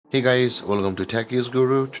Hey guys, welcome to Techies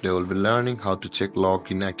Guru. Today we'll be learning how to check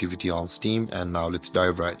login activity on Steam, and now let's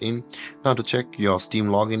dive right in. Now to check your Steam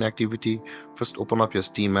login activity, first open up your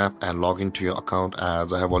Steam app and log into your account,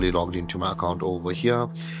 as I have already logged into my account over here.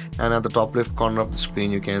 And at the top left corner of the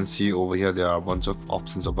screen you can see over here there are a bunch of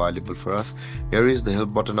options available for us. Here is the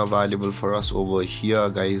help button available for us. Over here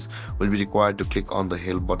guys, we'll be required to click on the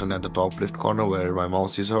help button at the top left corner where my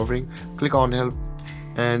mouse is hovering. Click on help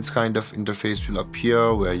and this kind of interface will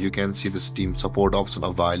appear where you can see the Steam support option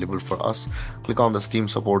available for us. Click on the Steam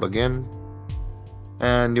support again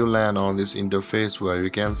and you land on this interface where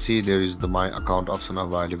you can see there is the my account option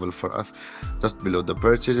available for us. Just below the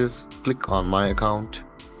purchases, click on my account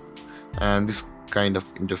and this kind of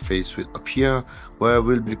interface will appear where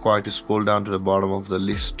we'll be required to scroll down to the bottom of the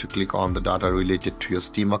list to click on the data related to your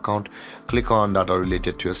Steam account. Click on data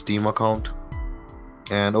related to your Steam account.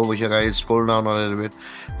 And over here guys, scroll down a little bit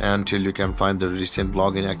until you can find the recent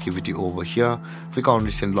login activity over here. Click on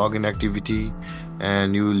recent login activity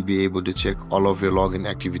and you will be able to check all of your login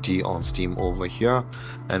activity on Steam over here.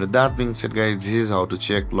 And with that being said guys, this is how to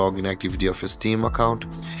check login activity of your Steam account.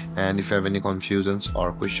 And if you have any confusions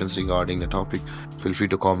or questions regarding the topic, feel free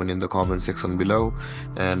to comment in the comment section below,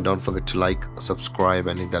 and don't forget to like, subscribe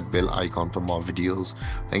and hit that bell icon for more videos.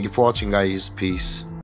 Thank you for watching guys. Peace.